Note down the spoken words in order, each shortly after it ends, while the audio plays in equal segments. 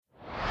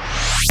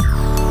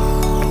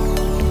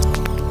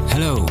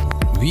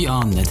We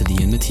are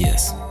Natalie and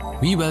Matthias.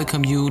 We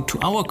welcome you to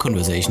our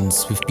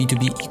conversations with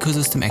B2B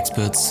ecosystem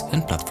experts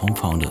and platform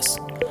founders.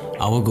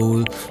 Our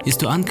goal is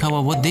to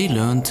uncover what they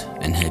learned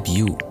and help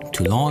you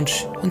to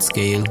launch and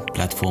scale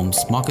platforms,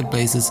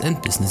 marketplaces, and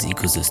business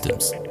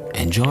ecosystems.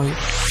 Enjoy!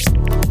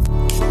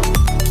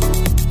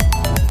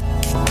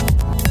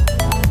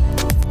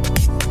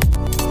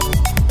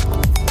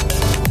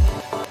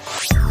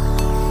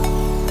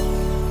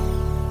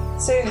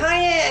 So hi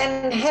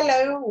and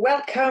hello,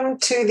 welcome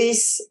to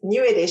this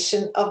new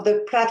edition of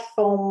the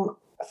Platform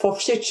for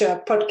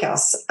Future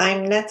podcast.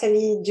 I'm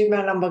Nathalie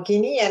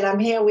Dumas-Lamborghini and I'm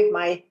here with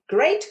my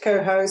great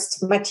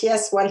co-host,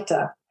 Matthias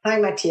Walter. Hi,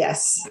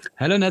 Matthias.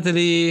 Hello,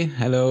 Natalie.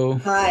 Hello.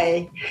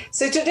 Hi.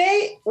 So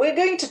today we're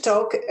going to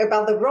talk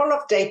about the role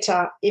of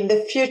data in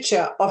the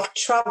future of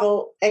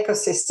travel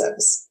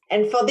ecosystems.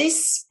 And for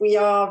this, we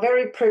are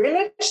very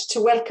privileged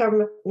to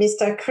welcome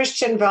Mr.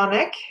 Christian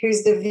Warneck,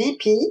 who's the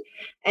VP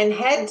and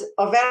Head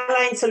of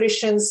Airline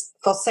Solutions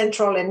for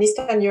Central and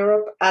Eastern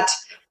Europe at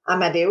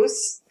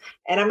Amadeus.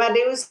 And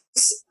Amadeus,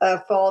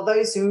 for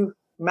those who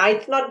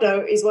might not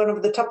know, is one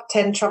of the top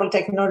 10 travel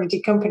technology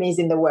companies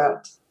in the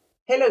world.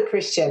 Hello,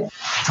 Christian.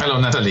 Hello,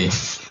 Natalie.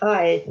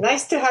 Hi,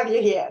 nice to have you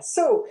here.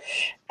 So,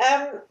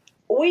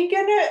 we're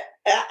going to,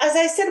 as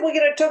I said, we're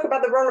going to talk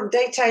about the role of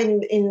data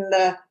in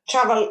the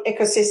travel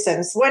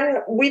ecosystems.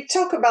 When we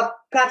talk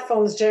about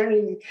platforms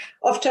generally,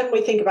 often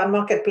we think about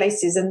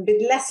marketplaces and a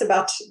bit less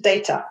about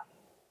data.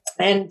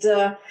 And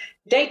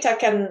data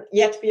can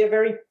yet be a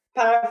very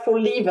powerful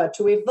lever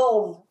to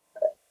evolve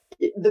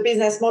the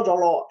business model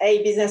or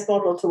a business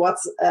model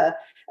towards a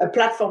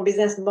platform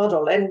business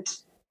model. And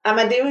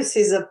Amadeus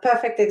is a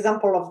perfect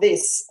example of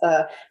this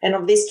and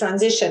of this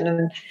transition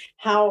and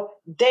how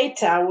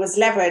data was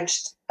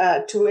leveraged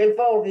to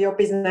evolve your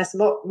business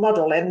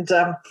model. And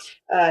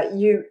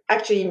you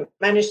actually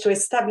managed to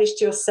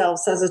establish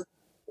yourselves as a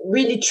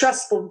really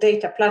trustful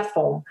data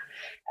platform.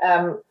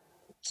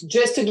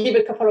 Just to give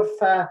a couple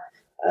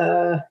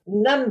of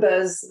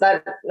numbers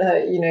that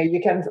you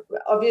can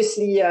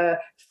obviously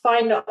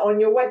find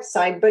on your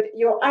website, but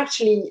you're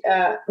actually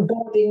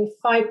boarding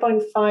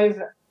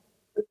 5.5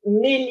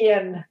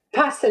 million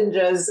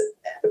passengers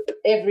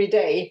every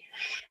day,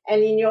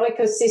 and in your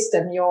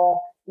ecosystem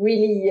you're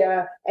really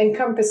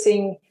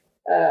encompassing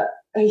a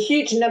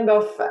huge number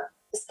of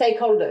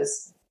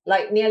stakeholders,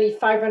 like nearly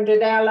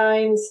 500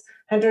 airlines,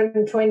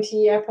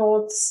 120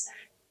 airports,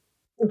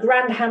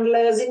 ground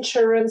handlers,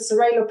 insurance,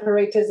 rail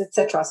operators,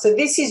 etc. So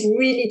this is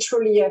really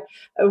truly a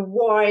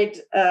wide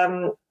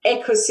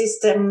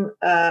ecosystem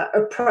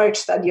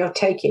approach that you're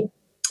taking.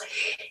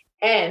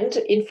 And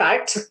in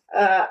fact,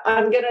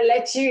 I'm going to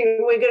let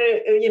you, we're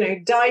going to,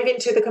 dive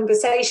into the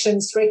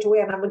conversation straight away.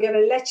 And I'm going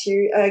to let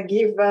you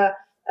give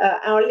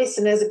our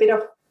listeners a bit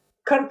of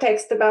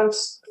context about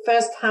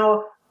first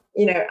how,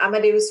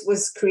 Amadeus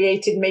was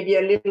created, maybe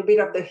a little bit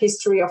of the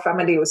history of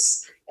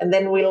Amadeus. And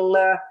then we'll,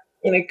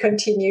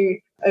 continue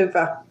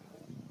over.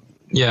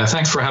 Yeah,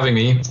 thanks for having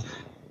me.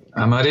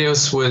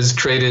 Amadeus was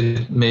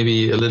created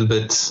maybe a little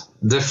bit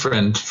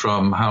different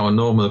from how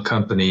normal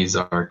companies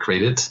are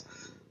created.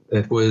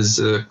 It was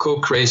a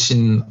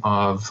co-creation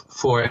of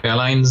 4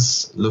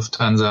 airlines,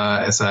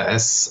 Lufthansa,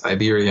 SAS,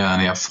 Iberia,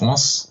 and Air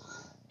France,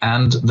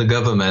 and the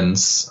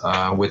governments,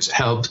 which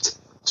helped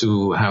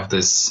to have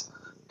this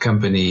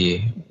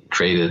company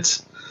created.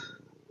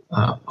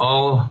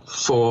 All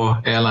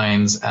 4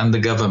 airlines and the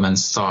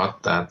governments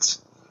thought that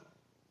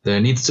there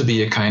needs to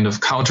be a kind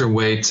of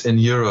counterweight in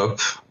Europe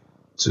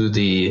to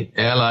the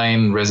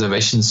airline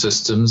reservation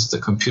systems, the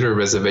computer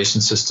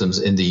reservation systems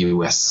in the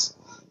US.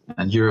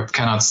 And Europe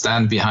cannot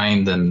stand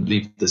behind and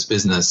leave this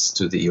business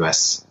to the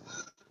US.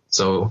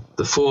 So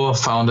the 4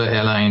 founder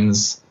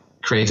airlines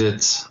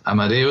created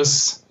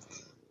Amadeus,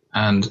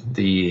 and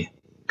the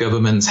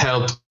governments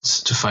helped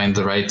to find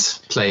the right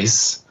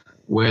place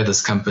where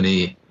this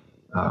company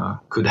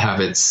could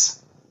have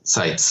its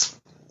sites.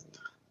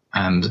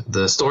 And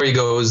the story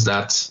goes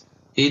that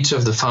each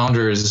of the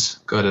founders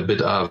got a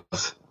bit of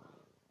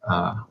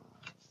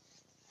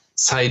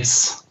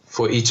sites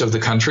for each of the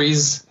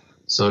countries.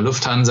 So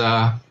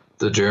Lufthansa,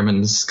 the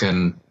Germans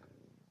can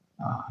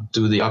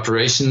do the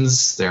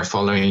operations. They're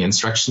following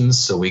instructions.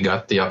 So we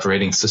got the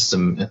operating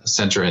system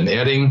center in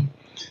Erding.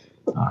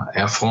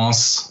 Air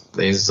France,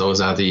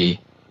 those are the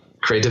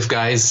creative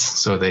guys.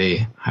 So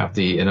they have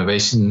the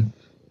innovation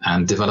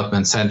and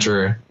development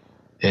center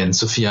in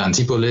Sofia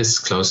Antipolis,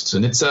 close to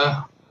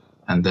Nizza.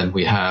 And then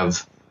we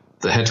have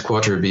the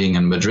headquarter being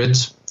in Madrid.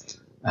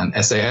 And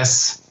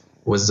SAS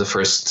was the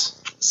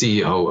first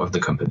CEO of the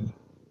company.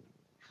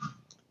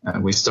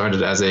 We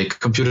started as a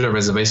computer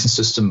reservation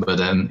system, but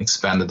then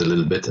expanded a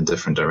little bit in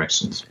different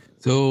directions.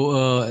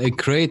 So a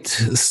great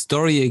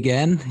story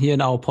again here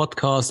in our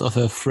podcast of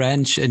a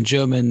French and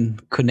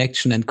German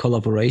connection and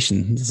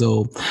collaboration.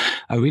 So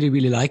I really,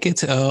 really like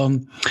it.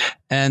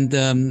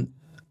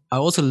 I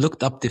also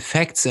looked up the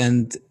facts,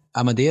 and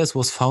Amadeus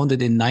was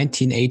founded in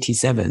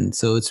 1987.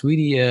 So it's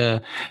really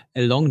a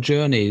long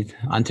journey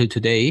until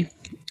today.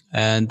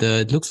 And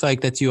it looks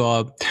like that you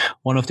are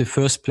one of the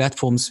first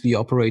platforms we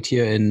operate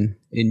here in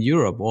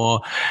Europe.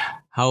 Or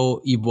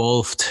how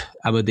evolved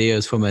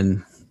Amadeus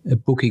from a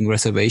booking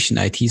reservation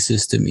IT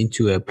system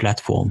into a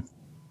platform?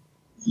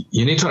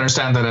 You need to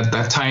understand that at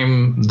that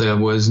time, there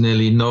was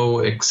nearly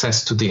no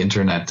access to the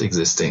internet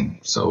existing.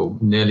 So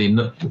nearly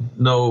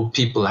no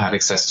people had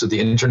access to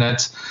the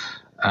internet,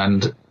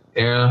 and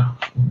air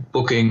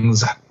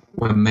bookings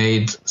were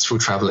made through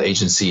travel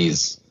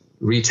agencies,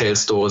 retail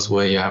stores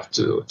where you have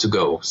to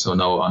go. So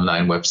no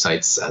online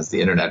websites, as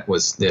the internet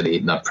was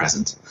nearly not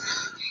present.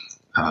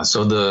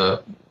 So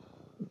the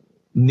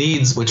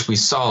needs which we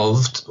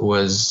solved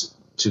was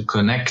to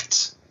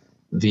connect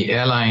the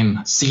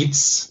airline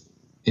seats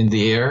in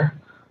the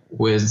air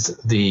with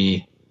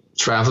the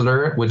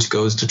traveler, which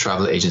goes to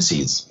travel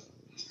agencies.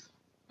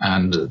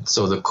 And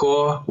so the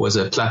core was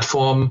a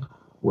platform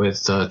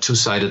with a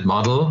two-sided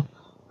model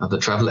of the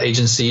travel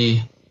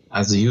agency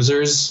as the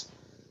users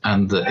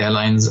and the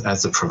airlines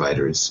as the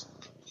providers.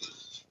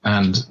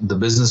 And the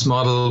business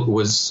model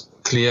was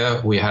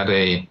clear. We had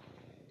a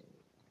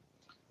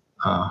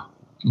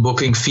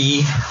booking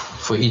fee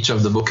for each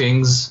of the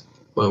bookings,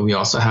 but we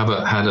also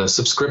had a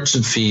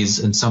subscription fees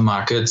in some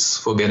markets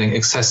for getting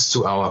access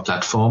to our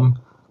platform,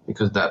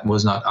 because that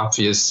was not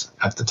obvious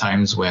at the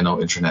times where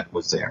no internet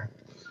was there.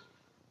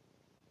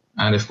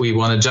 And if we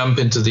want to jump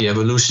into the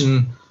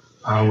evolution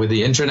with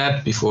the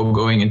internet before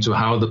going into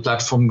how the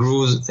platform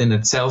grew in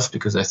itself,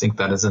 because I think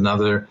that is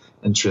another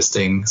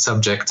interesting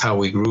subject, how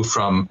we grew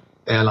from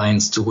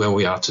airlines to where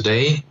we are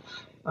today.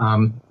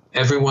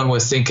 Everyone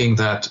was thinking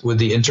that with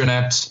the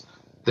internet,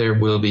 there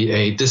will be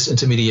a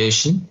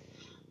disintermediation,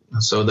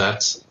 so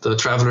that the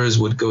travelers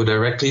would go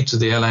directly to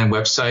the airline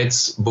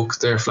websites, book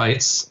their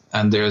flights,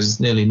 and there's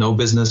nearly no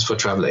business for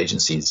travel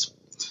agencies,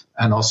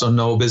 and also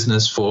no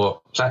business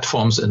for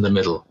platforms in the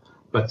middle.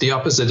 But the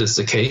opposite is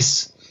the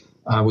case.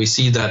 We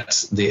see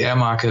that the air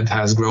market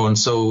has grown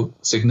so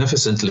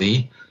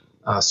significantly,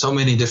 so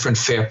many different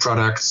fare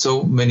products,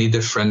 so many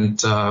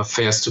different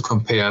fares to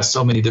compare,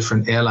 so many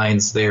different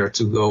airlines there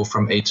to go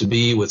from A to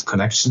B with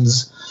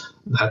connections,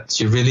 that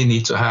you really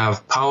need to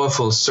have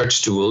powerful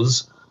search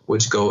tools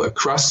which go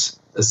across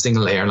a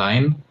single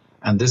airline,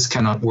 and this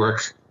cannot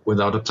work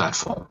without a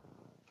platform.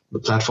 The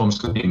platforms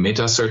could be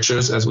meta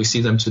searchers as we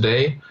see them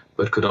today,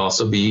 but could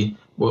also be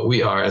what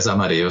we are as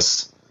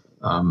Amadeus.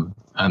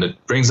 And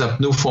it brings up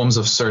new forms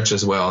of search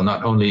as well,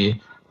 not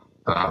only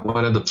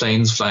what are the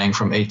planes flying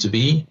from A to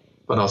B,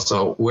 but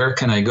also where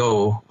can I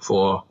go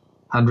for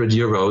 100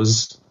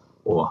 euros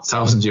or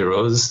 1,000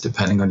 euros,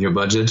 depending on your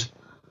budget,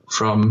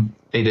 from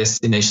a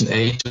destination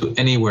A to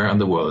anywhere in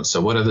the world.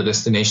 So what are the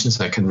destinations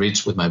I can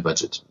reach with my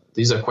budget?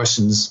 These are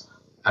questions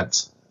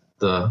at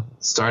the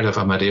start of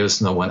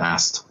Amadeus no one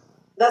asked.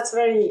 That's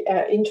very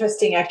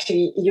interesting,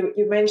 actually.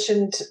 You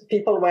mentioned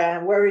people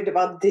were worried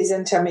about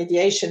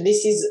disintermediation.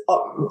 This is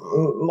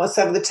most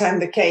of the time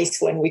the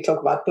case when we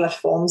talk about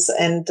platforms.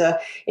 And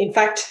in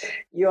fact,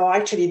 you're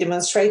actually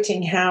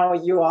demonstrating how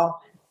you are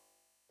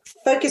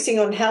focusing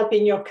on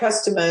helping your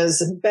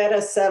customers better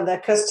serve their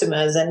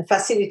customers and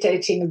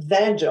facilitating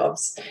their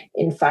jobs,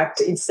 in fact,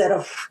 instead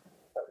of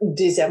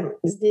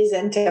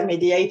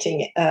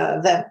disintermediating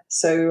them.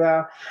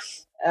 So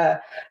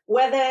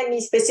were there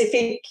any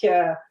specific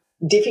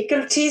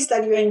difficulties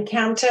that you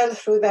encountered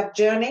through that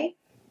journey?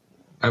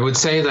 I would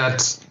say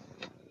that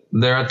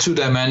there are two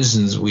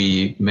dimensions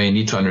we may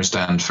need to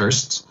understand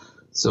first.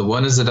 So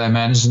one is the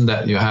dimension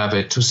that you have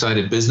a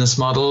two-sided business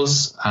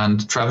models,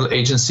 and travel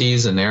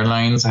agencies and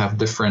airlines have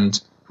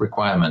different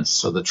requirements.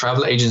 So the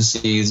travel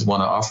agencies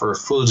want to offer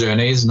full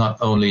journeys,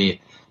 not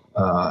only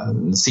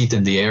seat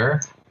in the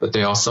air, but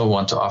they also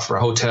want to offer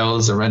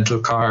hotels, a rental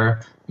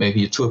car,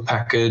 maybe a tour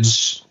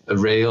package, a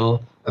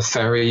rail, a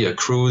ferry, a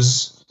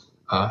cruise,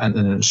 and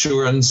an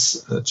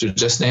insurance, to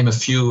just name a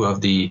few of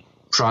the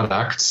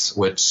products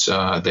which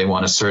they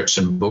want to search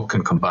and book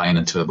and combine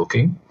into a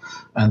booking.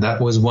 And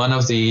that was one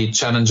of the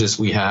challenges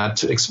we had,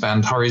 to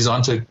expand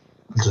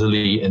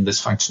horizontally in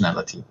this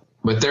functionality.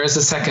 But there is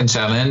a second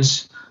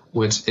challenge,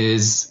 which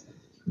is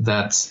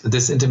that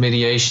this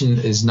intermediation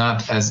is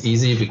not as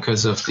easy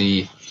because of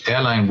the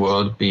airline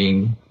world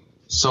being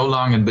so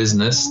long in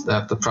business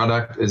that the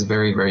product is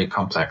very, very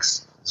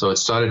complex. So it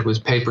started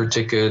with paper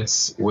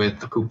tickets,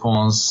 with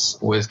coupons,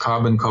 with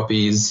carbon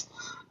copies,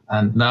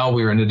 and now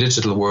we're in a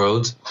digital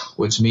world,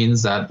 which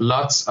means that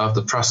lots of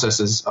the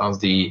processes of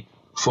the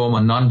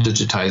former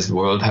non-digitized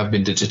world have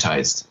been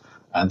digitized.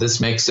 And this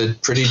makes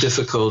it pretty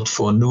difficult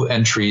for new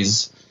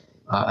entries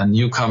and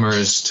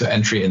newcomers to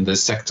entry in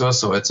this sector.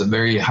 So it's a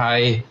very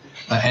high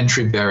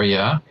entry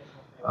barrier,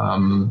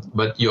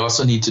 but you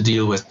also need to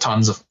deal with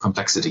tons of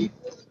complexity.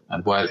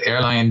 And while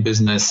airline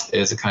business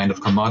is a kind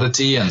of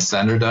commodity and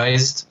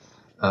standardized,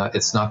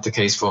 it's not the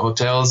case for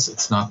hotels,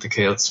 it's not the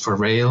case for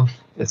rail,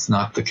 it's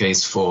not the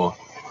case for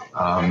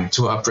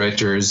tour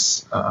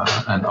operators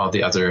and all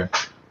the other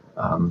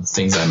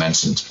things I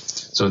mentioned.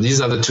 So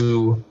these are the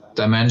two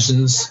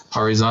dimensions: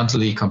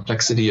 horizontally,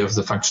 complexity of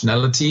the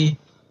functionality,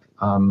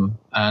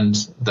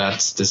 and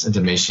that this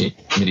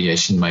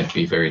intermediation might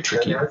be very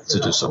tricky to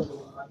do so.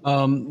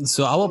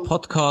 So our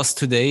podcast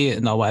today,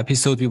 in our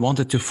episode, we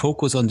wanted to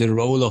focus on the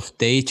role of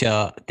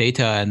data,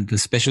 and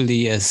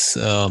especially as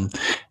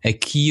a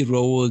key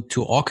role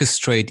to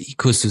orchestrate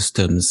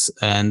ecosystems.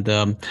 And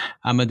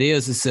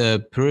Amadeus is a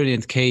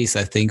brilliant case,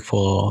 I think,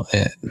 for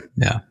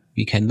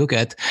we can look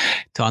at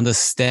to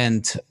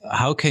understand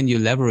how can you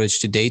leverage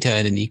the data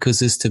in an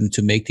ecosystem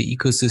to make the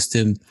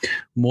ecosystem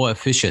more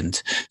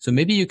efficient. So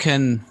maybe you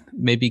can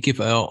give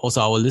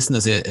also our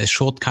listeners a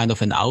short kind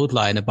of an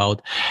outline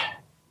about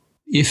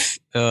if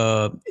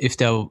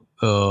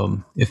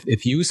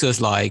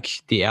users like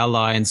the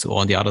airlines or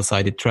on the other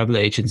side the travel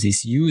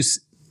agencies use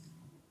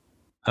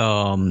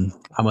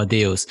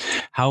Amadeus,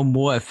 how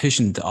more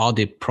efficient are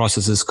the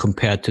processes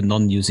compared to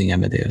non-using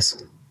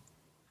Amadeus?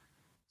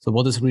 So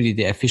what is really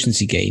the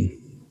efficiency gain?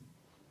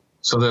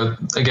 So there,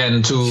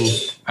 again, two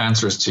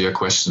answers to your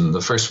question. The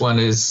first one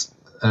is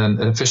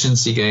an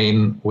efficiency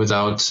gain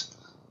without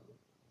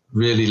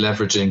really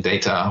leveraging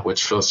data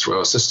which flows through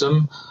our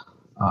system.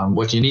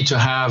 What you need to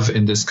have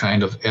in this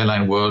kind of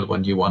airline world,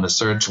 when you want to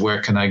search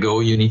where can I go,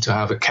 you need to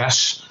have a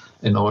cache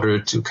in order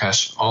to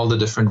cache all the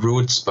different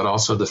routes, but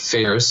also the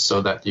fares,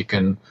 so that you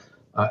can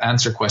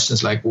answer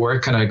questions like, where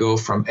can I go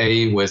from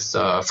A with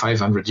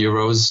 500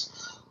 euros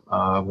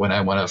when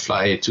I want to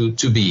fly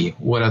to B?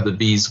 What are the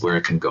Bs where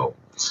it can go?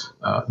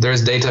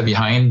 There's data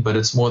behind, but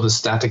it's more the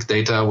static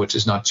data, which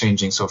is not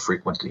changing so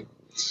frequently.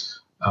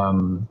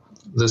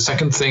 The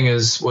second thing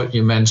is what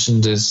you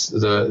mentioned is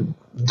the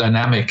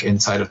dynamic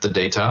inside of the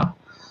data.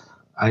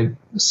 I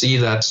see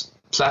that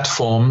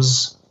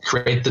platforms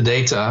create the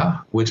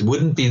data which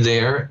wouldn't be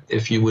there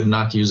if you would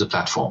not use a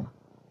platform.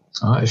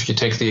 If you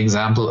take the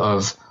example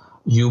of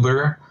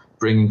Uber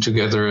bringing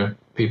together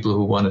people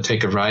who want to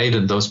take a ride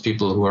and those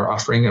people who are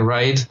offering a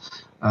ride,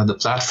 the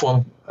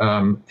platform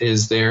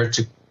is there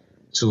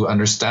to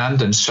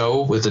understand and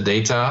show with the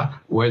data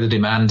where the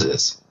demand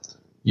is.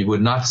 You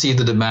would not see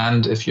the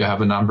demand if you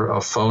have a number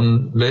of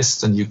phone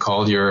lists and you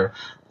call your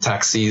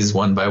taxis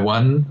one by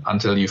one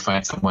until you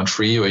find someone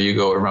free or you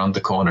go around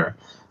the corner.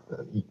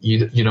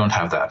 You don't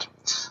have that.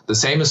 The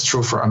same is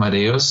true for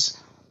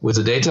Amadeus. With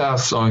the data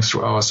flowing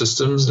through our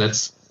systems,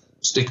 let's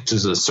stick to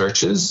the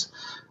searches.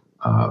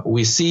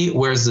 We see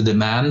where's the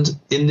demand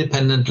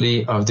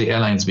independently of the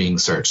airlines being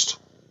searched,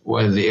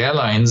 while the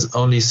airlines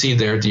only see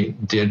their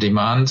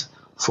demand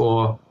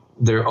for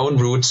their own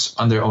routes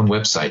on their own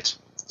website.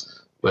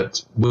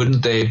 But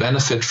wouldn't they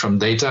benefit from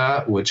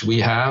data which we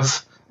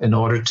have in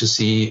order to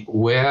see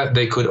where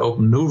they could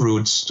open new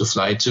routes to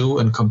fly to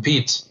and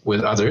compete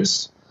with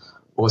others,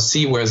 or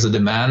see where's the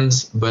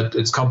demand, but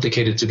it's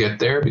complicated to get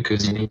there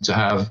because you need to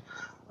have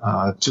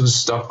 2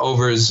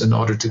 stopovers in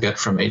order to get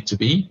from A to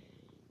B.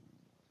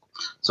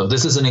 So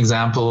this is an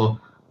example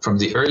from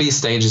the early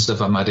stages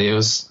of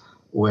Amadeus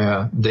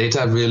where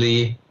data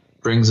really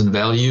brings in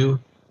value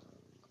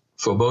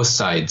for both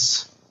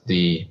sides,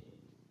 the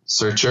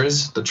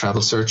searchers, the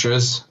travel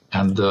searchers,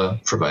 and the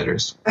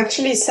providers.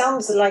 Actually,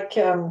 sounds like,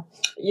 when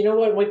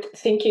we're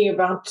thinking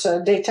about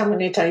data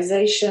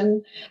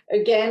monetization,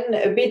 again,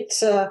 a bit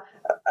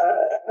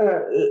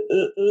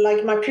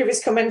like my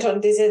previous comment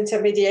on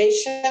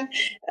disintermediation,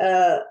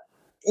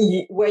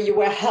 where you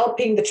were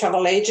helping the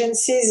travel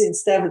agencies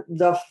instead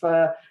of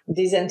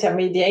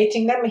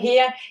disintermediating them.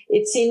 Here,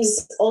 it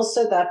seems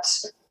also that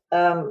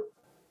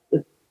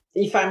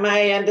if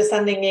my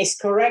understanding is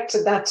correct,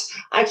 that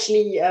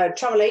actually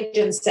travel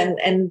agents and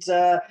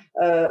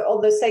all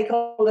the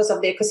stakeholders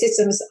of the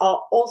ecosystems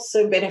are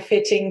also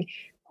benefiting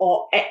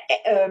or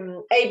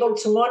able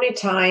to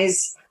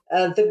monetize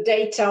the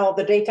data or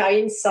the data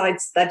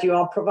insights that you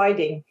are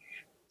providing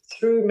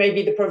through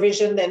maybe the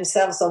provision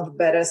themselves of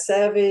better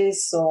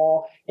service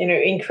or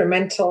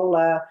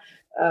incremental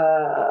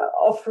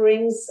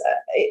offerings.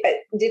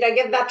 Did I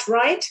get that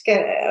right?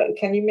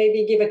 Can you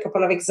maybe give a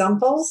couple of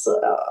examples?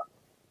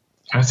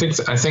 I think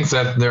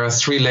that there are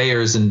 3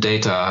 layers in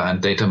data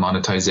and data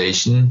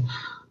monetization,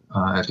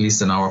 at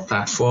least in our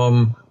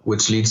platform,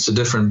 which leads to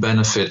different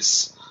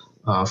benefits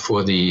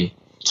for the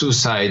 2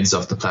 sides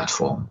of the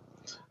platform.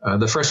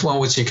 The first one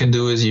which you can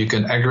do is you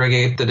can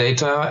aggregate the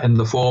data in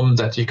the form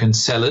that you can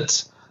sell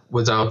it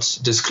without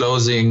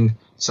disclosing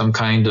some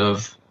kind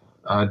of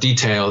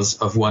details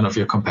of one of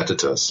your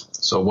competitors.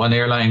 So one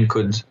airline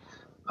could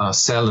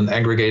sell and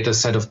aggregate a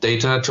set of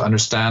data to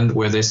understand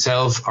where they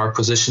self are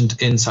positioned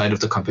inside of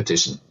the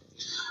competition.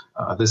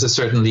 This is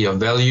certainly of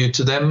value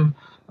to them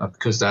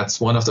because that's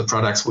one of the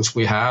products which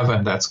we have,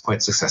 and that's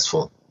quite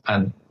successful.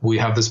 And we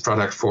have this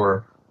product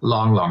for a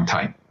long, long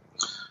time.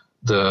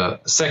 The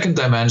second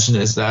dimension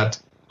is that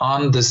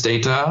on this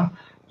data,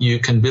 you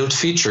can build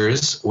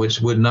features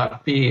which would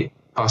not be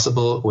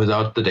possible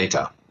without the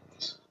data.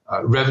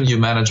 Revenue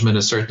management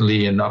is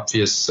certainly an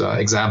obvious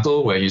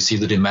example where you see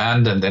the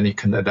demand and then you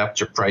can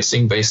adapt your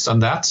pricing based on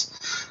that.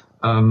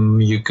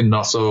 You can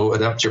also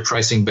adapt your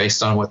pricing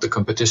based on what the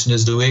competition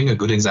is doing. A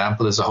good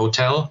example is a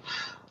hotel.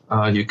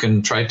 You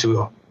can try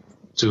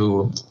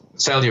to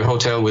sell your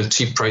hotel with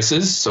cheap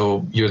prices,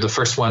 so you're the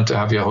first one to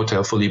have your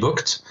hotel fully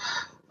booked.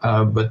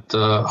 But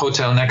the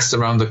hotel next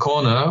around the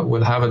corner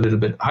will have a little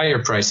bit higher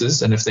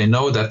prices. And if they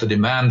know that the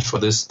demand for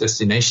this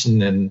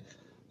destination and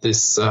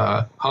this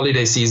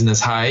holiday season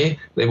is high,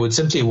 they would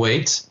simply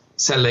wait,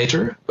 sell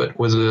later, but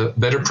with a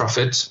better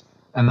profit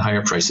and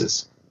higher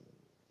prices.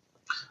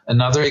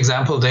 Another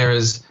example there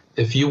is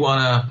if you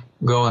want to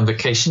go on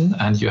vacation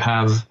and you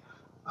have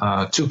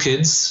 2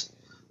 kids,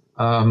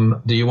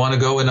 do you want to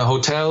go in a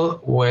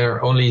hotel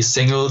where only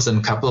singles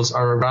and couples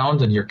are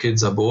around and your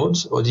kids are bored?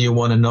 Or do you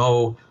want to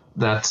know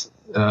that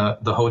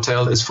the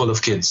hotel is full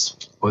of kids?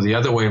 Or the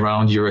other way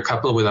around, you're a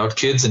couple without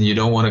kids and you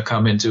don't want to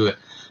come into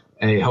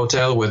a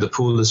hotel where the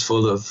pool is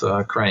full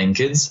of crying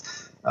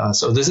kids.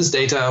 So this is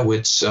data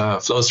which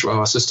flows through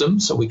our system.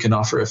 So we can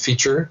offer a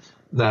feature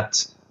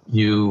that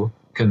you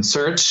can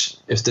search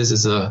if this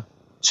is a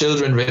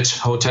children-rich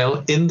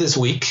hotel in this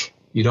week.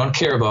 You don't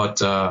care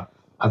about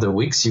other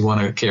weeks. You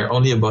want to care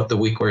only about the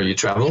week where you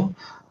travel.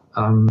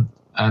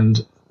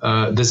 And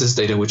this is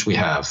data which we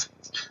have.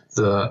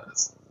 The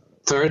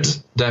third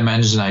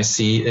dimension I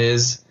see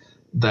is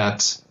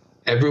that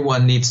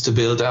everyone needs to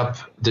build up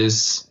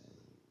this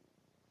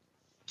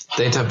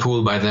data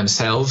pool by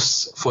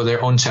themselves for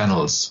their own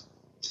channels.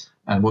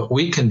 And what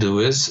we can do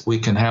is we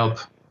can help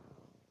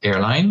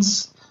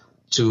airlines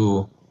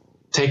to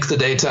take the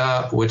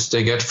data which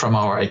they get from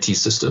our IT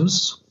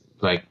systems,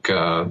 like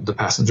the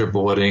passenger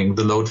boarding,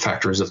 the load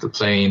factors of the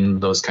plane,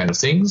 those kind of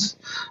things,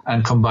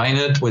 and combine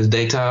it with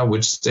data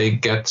which they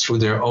get through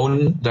their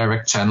own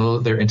direct channel,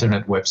 their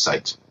internet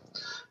website.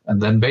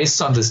 And then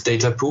based on this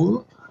data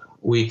pool,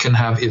 we can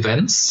have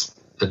events.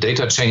 The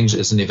data change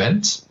is an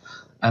event,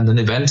 and an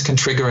event can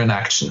trigger an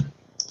action.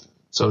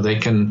 So they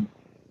can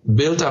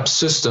build up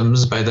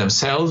systems by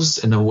themselves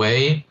in a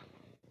way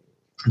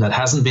that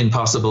hasn't been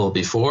possible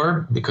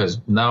before, because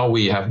now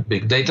we have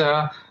big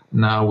data,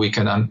 now we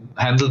can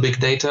handle big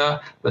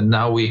data, but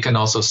now we can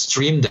also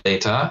stream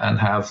data and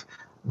have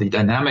the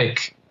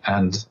dynamic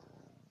and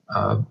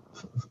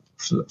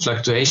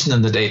fluctuation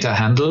in the data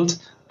handled,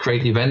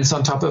 create events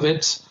on top of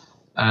it,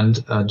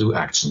 and do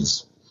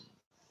actions.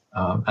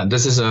 And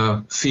this is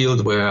a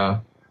field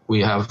where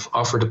we have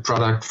offered a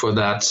product for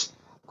that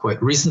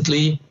quite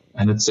recently,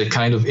 and it's a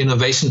kind of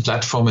innovation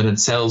platform in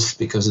itself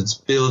because it's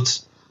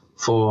built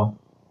for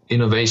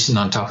innovation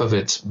on top of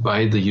it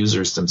by the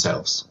users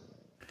themselves.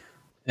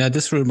 Yeah,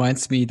 this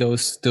reminds me,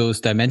 those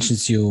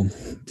dimensions you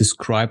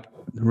described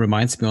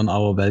reminds me on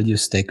our value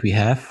stack we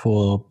have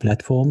for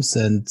platforms,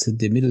 and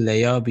the middle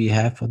layer we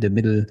have, or the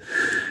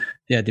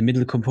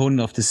middle component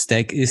of the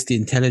stack is the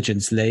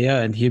intelligence layer.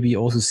 And here we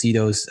also see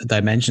those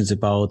dimensions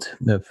about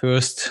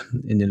first,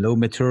 in the low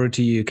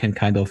maturity, you can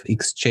kind of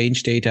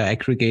exchange data,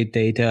 aggregate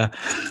data.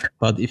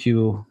 But if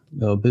you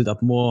build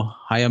up more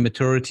higher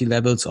maturity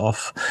levels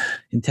of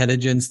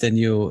intelligence, then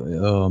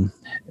you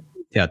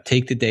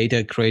take the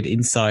data, create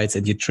insights,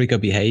 and you trigger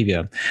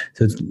behavior.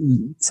 So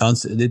it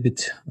sounds a little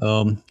bit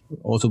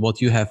also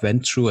what you have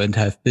went through and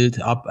have built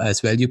up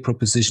as value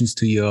propositions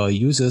to your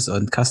users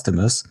and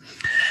customers.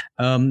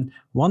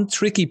 One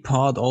tricky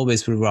part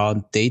always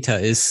around data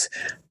is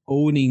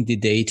owning the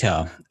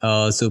data.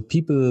 So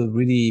people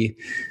really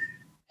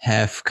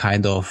have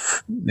kind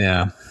of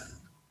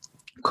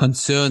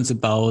concerns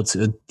about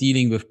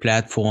dealing with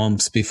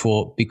platforms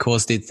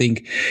because they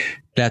think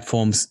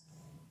platforms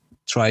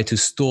try to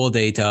store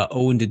data,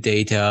 own the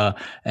data,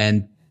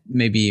 and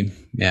maybe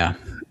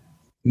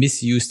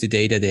misuse the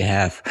data they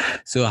have.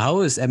 So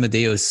how is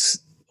Amadeus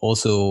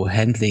also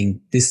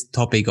handling this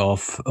topic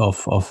of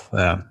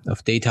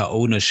data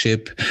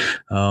ownership?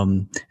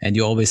 And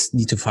you always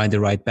need to find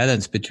the right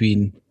balance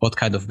between what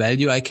kind of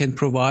value I can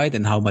provide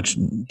and how much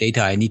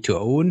data I need to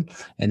own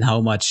and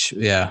how much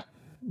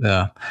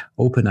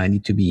open I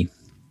need to be.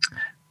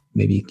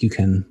 Maybe you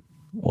can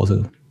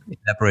also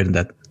elaborate on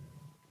that.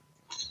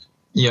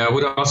 Yeah, I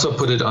would also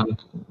put it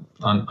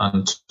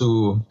on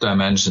 2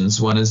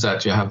 dimensions. One is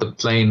that you have the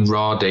plain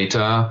raw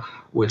data,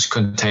 which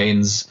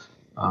contains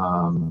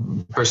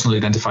personally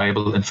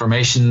identifiable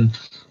information,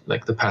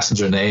 like the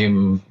passenger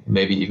name,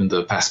 maybe even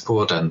the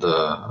passport and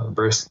the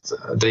birth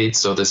date.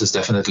 So this is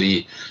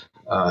definitely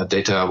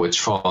data which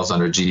falls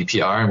under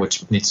GDPR and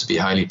which needs to be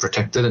highly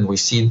protected. And we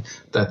see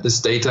that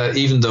this data,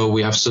 even though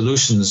we have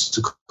solutions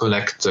to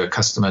collect a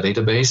customer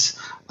database,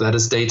 that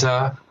is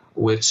data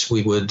which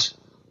we would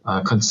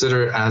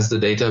consider as the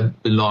data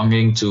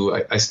belonging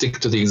to, I stick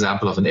to the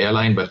example of an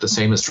airline, but the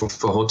same is true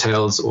for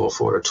hotels or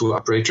for a tour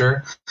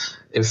operator.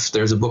 If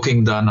there's a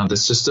booking done on the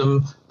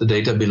system, the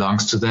data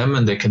belongs to them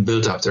and they can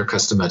build up their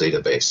customer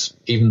database,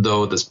 even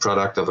though this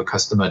product of a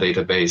customer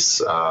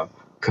database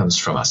comes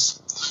from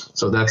us.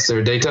 So that's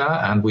their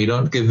data, and we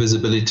don't give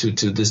visibility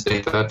to this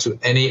data to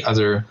any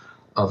other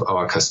of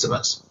our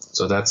customers.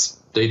 So that's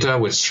data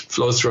which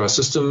flows through our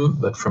system,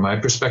 but from my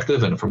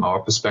perspective and from our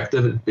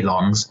perspective, it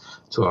belongs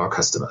to our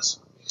customers.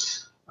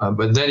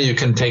 But then you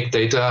can take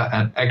data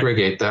and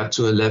aggregate that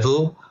to a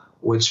level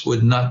which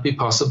would not be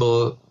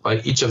possible by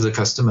each of the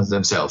customers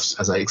themselves,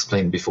 as I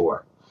explained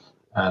before.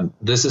 And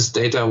this is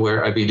data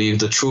where I believe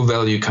the true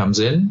value comes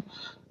in.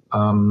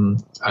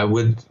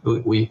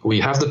 We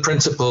have the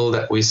principle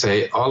that we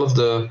say all of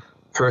the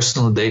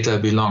personal data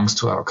belongs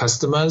to our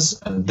customers,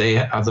 and they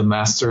are the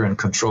master and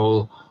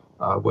control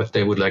what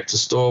they would like to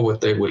store,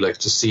 what they would like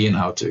to see, and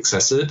how to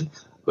access it.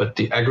 But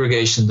the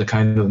aggregation, the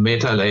kind of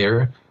meta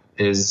layer,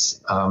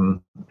 is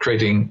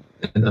creating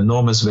an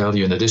enormous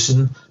value in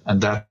addition,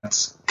 and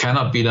that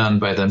cannot be done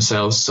by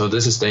themselves. So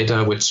this is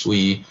data which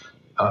we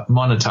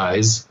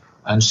monetize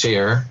and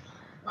share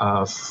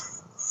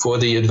for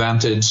the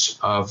advantage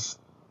of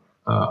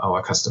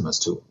our customers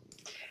too.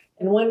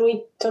 And when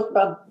we talk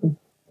about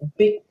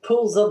big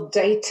pools of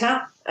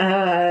data,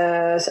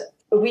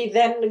 we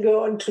then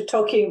go on to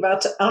talking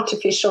about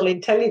artificial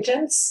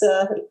intelligence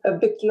a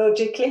bit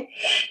logically.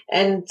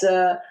 And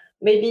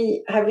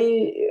maybe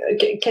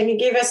can you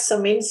give us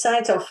some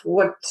insight of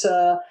what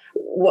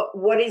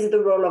is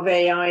the role of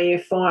AI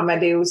for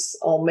Amadeus,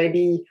 or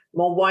maybe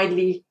more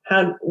widely,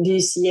 how do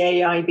you see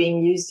AI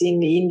being used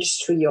in the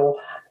industry, or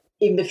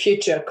in the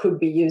future could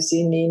be used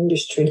in the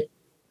industry?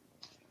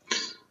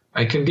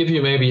 I can give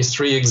you maybe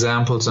 3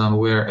 examples on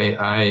where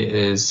AI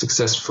is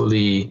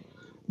successfully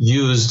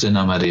used in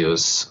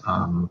Amadeus.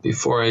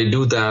 Before I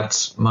do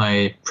that,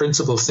 my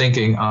principal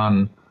thinking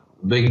on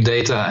big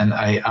data and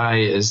AI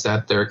is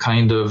that they're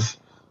kind of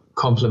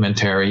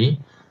complementary.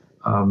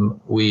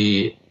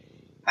 We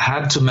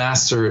had to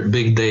master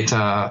big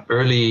data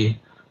early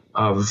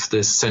of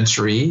this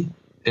century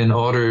in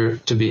order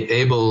to be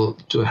able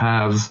to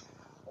have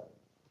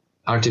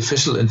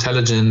artificial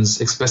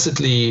intelligence,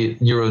 explicitly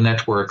neural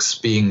networks,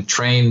 being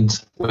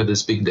trained with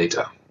this big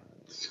data.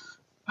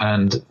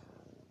 And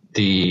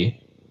the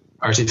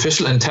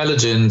artificial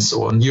intelligence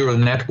or neural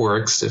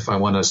networks, if I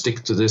want to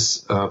stick to this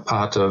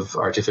part of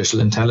artificial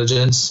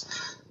intelligence,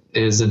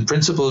 is in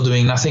principle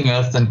doing nothing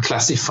else than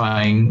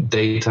classifying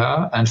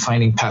data and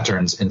finding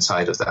patterns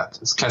inside of that.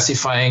 It's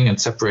classifying and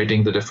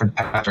separating the different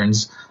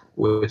patterns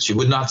which you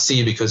would not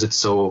see because it's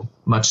so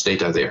much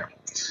data there.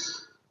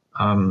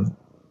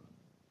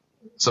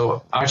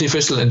 So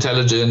artificial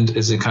intelligence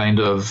is a kind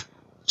of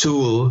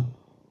tool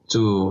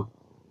to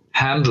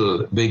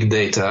handle big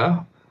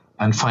data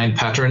and find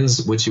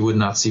patterns which you would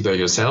not see by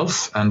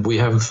yourself. And we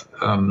have,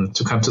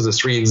 to come to the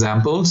 3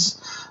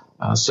 examples,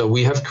 so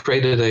we have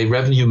created a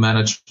revenue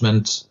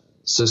management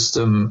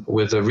system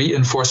with a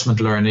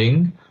reinforcement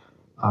learning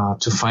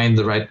to find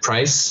the right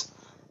price,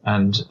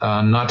 and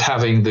not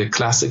having the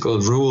classical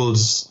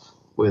rules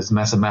with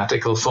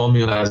mathematical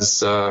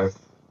formulas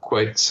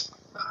quite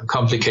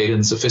complicated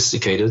and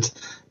sophisticated,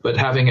 but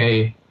having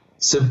a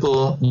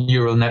simple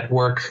neural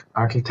network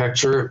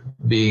architecture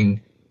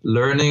being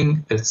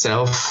learning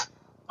itself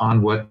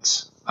on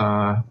what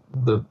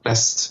the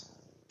best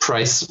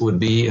price would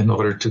be in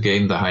order to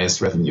gain the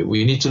highest revenue.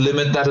 We need to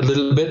limit that a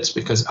little bit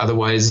because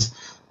otherwise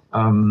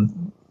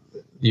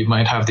you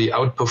might have the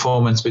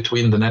outperformance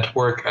between the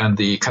network and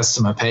the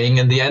customer paying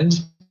in the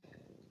end.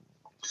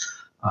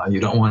 You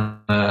don't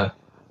want to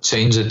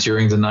change it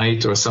during the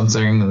night or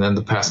something, and then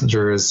the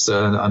passenger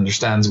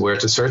understands where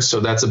to search.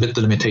 So that's a bit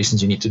the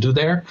limitations you need to do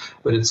there,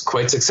 but it's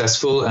quite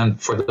successful. And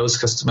for those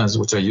customers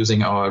which are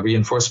using our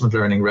reinforcement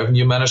learning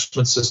revenue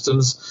management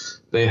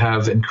systems, they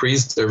have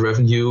increased their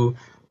revenue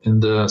in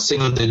the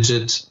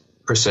single-digit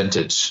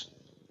percentage.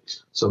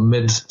 So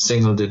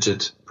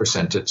mid-single-digit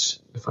percentage,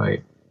 if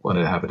I want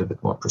to have it a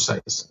bit more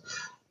precise.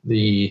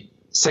 The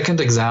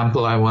second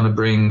example I want to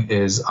bring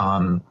is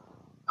on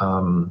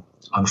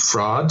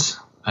fraud.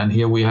 And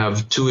here we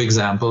have 2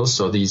 examples.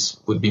 So these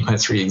would be my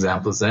 3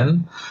 examples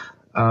then.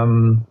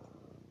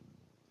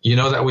 You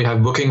know that we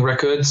have booking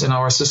records in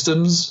our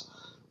systems,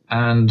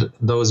 and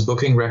those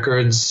booking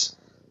records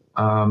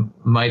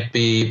might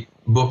be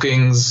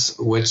bookings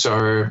which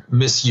are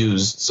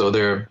misused. So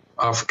there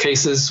are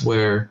cases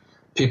where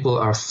people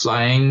are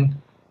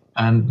flying,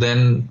 and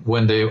then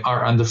when they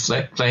are on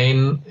the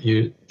plane,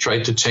 you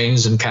try to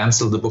change and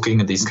cancel the booking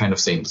and these kind of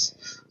things.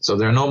 So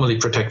there are normally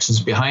protections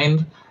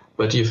behind.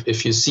 But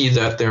if you see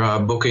that there are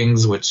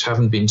bookings which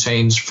haven't been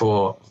changed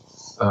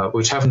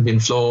which haven't been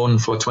flown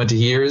for 20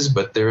 years,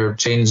 but they're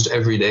changed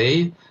every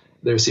day,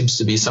 there seems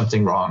to be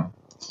something wrong.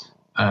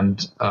 And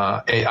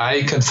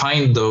AI can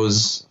find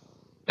those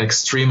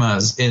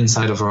extremas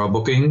inside of our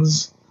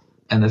bookings.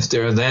 And if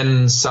they're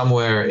then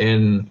somewhere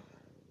in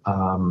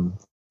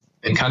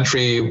a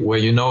country where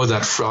you know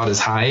that fraud is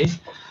high,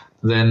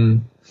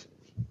 then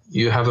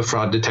you have a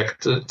fraud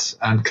detected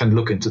and can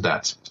look into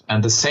that.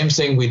 And the same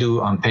thing we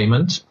do on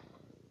payment.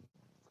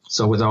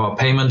 So with our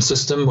payment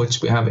system,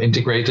 which we have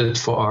integrated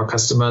for our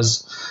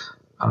customers,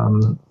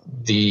 an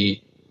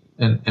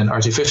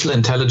artificial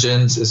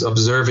intelligence is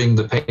observing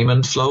the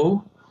payment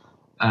flow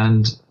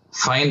and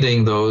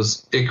finding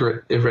those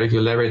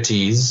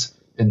irregularities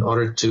in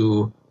order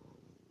to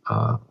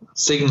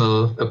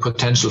signal a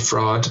potential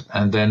fraud,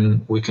 and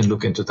then we can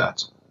look into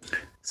that.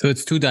 So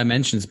it's 2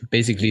 dimensions,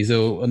 basically.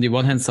 So on the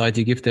one hand side,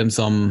 you give them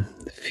some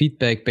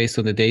feedback based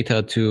on the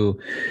data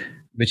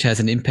which has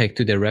an impact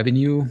to their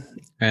revenue.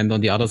 And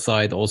on the other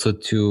side, also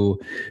to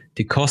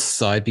the cost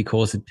side,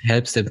 because it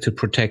helps them to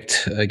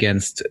protect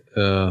against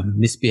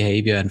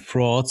misbehavior and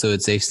fraud. So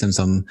it saves them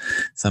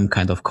some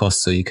kind of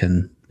cost. So you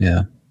can,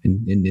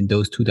 in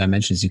those two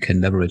dimensions, you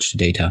can leverage the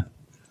data.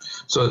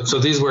 So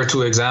these were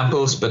two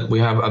examples, but we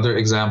have other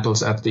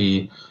examples at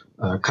the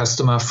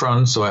customer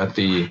front, so at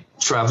the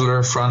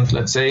traveler front,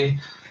 let's say,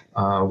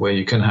 where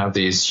you can have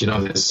these,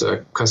 this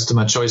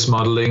customer choice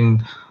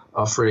modeling,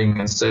 offering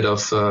instead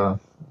of the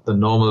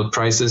normal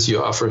prices,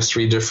 you offer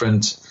 3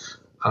 different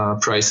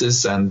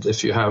prices. And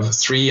if you have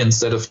 3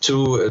 instead of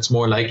 2, it's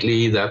more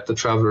likely that the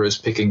traveler is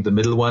picking the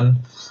middle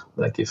one.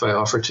 Like if I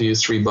offer to you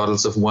 3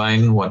 bottles of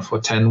wine, one for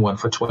 10, one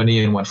for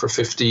 20, and one for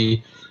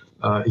 50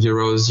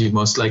 euros, you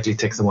most likely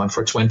take the one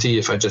for 20.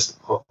 If I just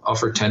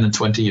offer 10 and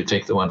 20, you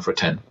take the one for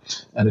 10.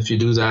 And if you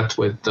do that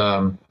with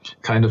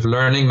kind of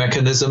learning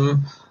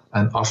mechanism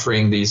and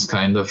offering these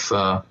kind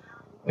of,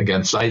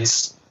 again,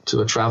 flights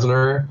to a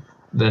traveler,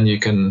 then you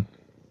can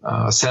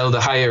sell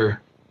the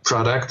higher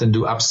product and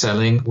do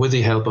upselling with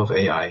the help of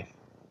AI.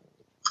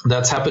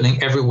 That's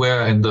happening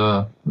everywhere in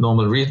the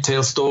normal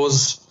retail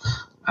stores.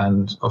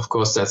 And of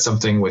course, that's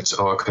something which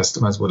our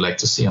customers would like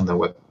to see on their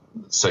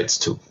websites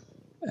too.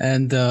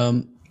 And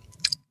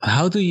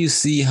how do you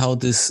see how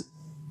this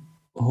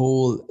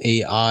whole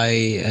AI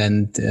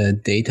and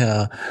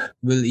data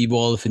will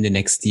evolve in the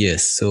next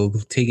years? So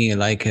taking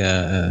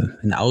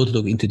an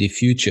outlook into the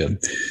future.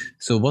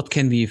 So what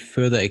can we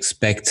further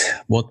expect?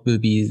 What will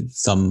be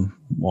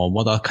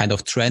what are kind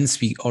of trends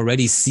we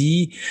already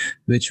see,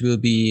 which will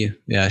be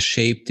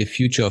shape the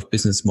future of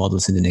business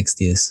models in the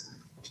next years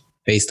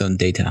based on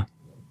data?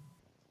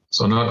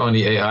 So not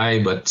only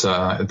AI, but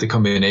the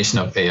combination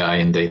of AI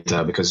and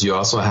data, because you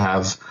also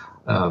have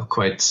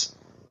quite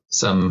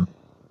some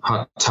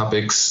hot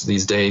topics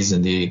these days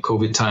in the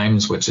COVID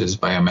times, which is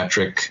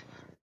biometric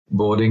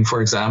boarding,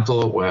 for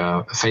example,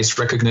 where face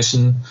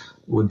recognition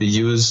would be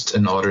used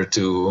in order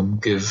to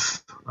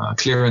give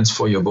clearance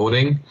for your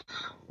boarding,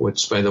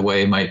 which, by the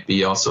way, might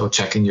be also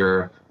checking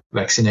your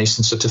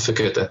vaccination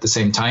certificate at the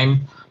same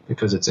time,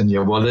 because it's in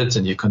your wallet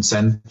and you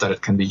consent that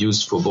it can be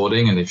used for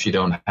boarding. And if you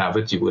don't have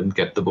it, you wouldn't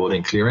get the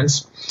boarding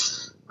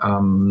clearance.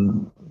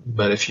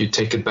 But if you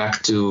take it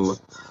back to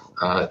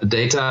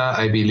data,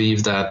 I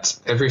believe that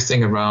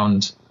everything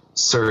around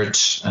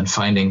search and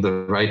finding the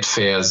right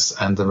fares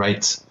and the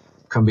right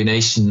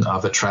combination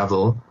of a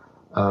travel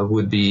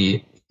would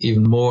be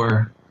even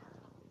more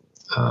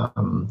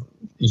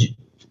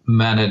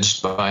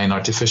managed by an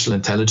artificial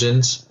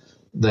intelligence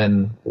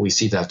than we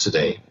see that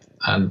today.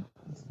 And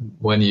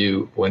when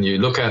you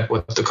look at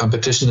what the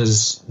competition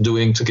is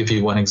doing, to give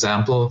you one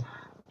example,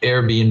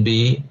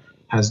 Airbnb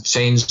has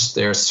changed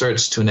their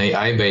search to an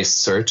AI-based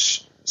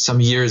search some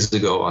years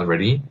ago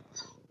already.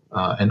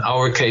 In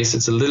our case,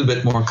 it's a little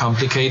bit more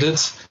complicated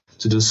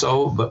to do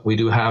so, but we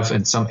do have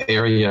in some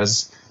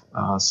areas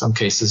some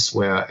cases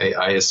where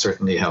AI is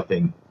certainly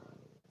helping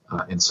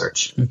in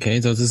search.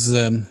 Okay, so this is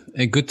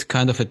a good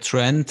kind of a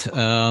trend,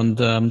 and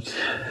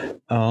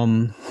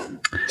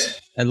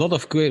a lot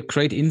of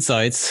great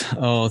insights.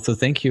 So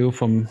thank you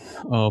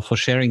for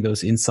sharing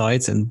those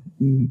insights, and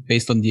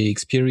based on the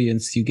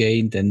experience you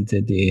gained and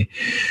the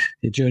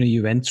journey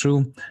you went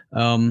through.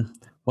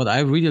 What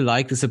I really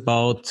liked is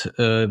about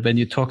when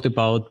you talked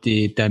about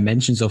the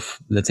dimensions of,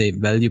 let's say,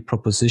 value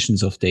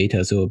propositions of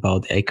data. So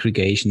about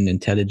aggregation,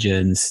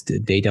 intelligence, the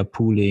data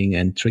pooling,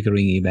 and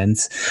triggering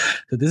events.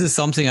 So this is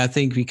something I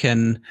think we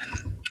can,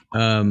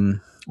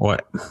 or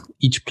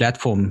each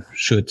platform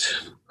should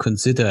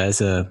consider as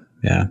a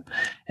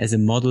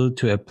model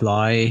to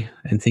apply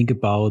and think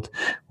about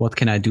what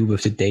can I do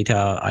with the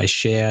data I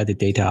share, the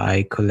data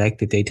I collect,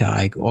 the data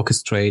I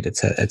orchestrate,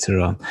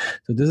 etc.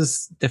 So this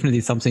is definitely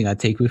something I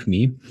take with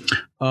me.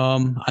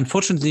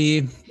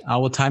 Unfortunately,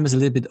 our time is a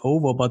little bit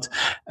over, but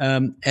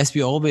as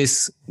we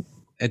always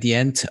at the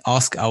end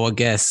ask our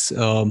guests,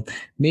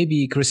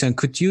 maybe Christian,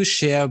 could you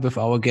share with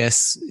our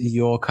guests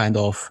your kind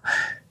of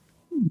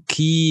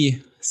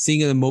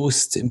single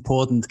most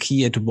important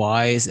key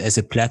advice as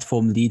a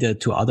platform leader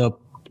to other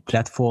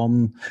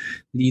platform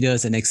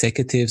leaders and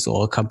executives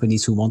or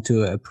companies who want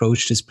to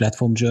approach this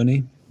platform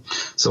journey?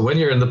 So when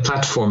you're in the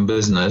platform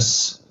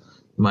business,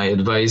 my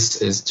advice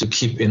is to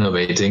keep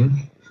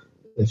innovating.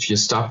 If you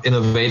stop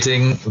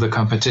innovating, the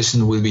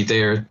competition will be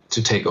there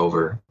to take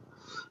over.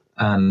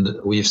 And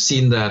we've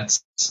seen that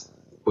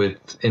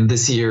in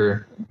this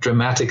year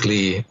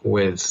dramatically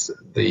with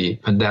the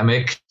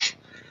pandemic,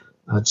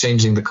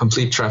 changing the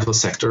complete travel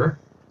sector.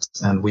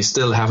 And we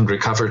still haven't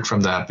recovered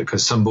from that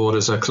because some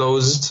borders are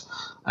closed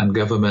and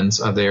governments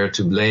are there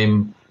to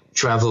blame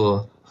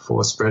travel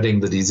for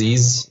spreading the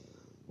disease,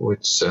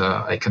 which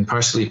I can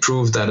partially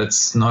prove that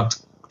it's not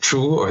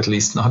true, or at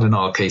least not in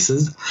all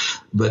cases.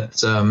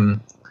 But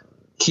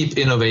keep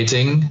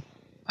innovating.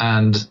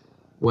 And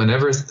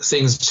whenever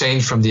things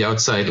change from the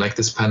outside, like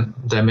this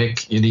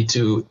pandemic, you need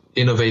to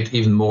innovate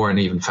even more and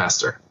even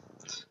faster.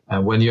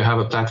 And when you have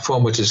a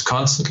platform which is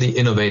constantly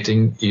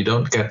innovating, you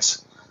don't get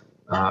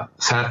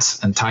fat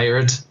and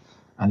tired,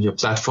 and your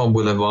platform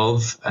will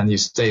evolve and you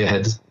stay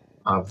ahead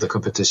of the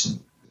competition.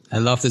 I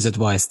love this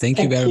advice. Thank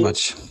you very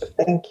much.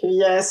 Thank you.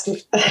 Yes,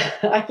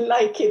 I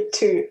like it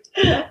too.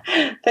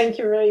 Thank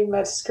you very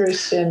much,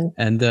 Christian.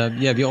 And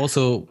we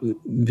also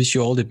wish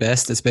you all the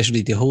best,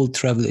 especially the whole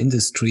travel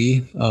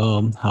industry,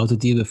 how to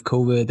deal with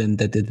COVID and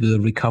that it will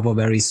recover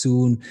very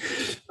soon.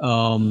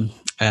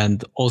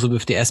 And also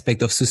with the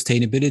aspect of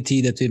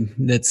sustainability, that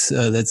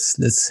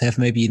let's have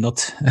maybe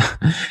not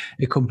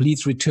a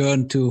complete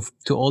return to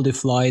all the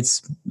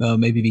flights.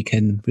 Maybe we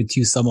can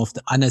reduce some of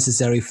the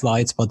unnecessary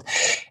flights, but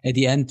at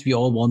the end, we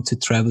all want to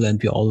travel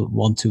and we all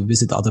want to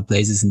visit other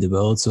places in the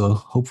world. So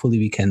hopefully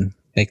we can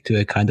back to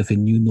a kind of a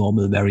new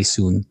normal very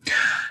soon.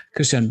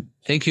 Christian,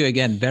 thank you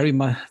again very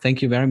much.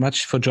 Thank you very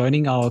much for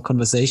joining our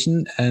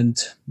conversation, and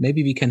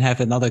maybe we can have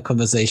another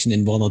conversation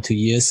in 1 or 2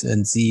 years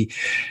and see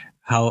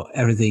how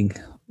everything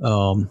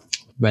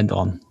went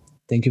on.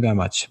 Thank you very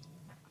much.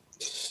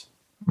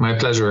 My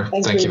pleasure.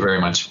 Thank you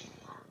very much.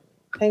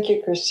 Thank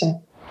you,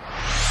 Christian.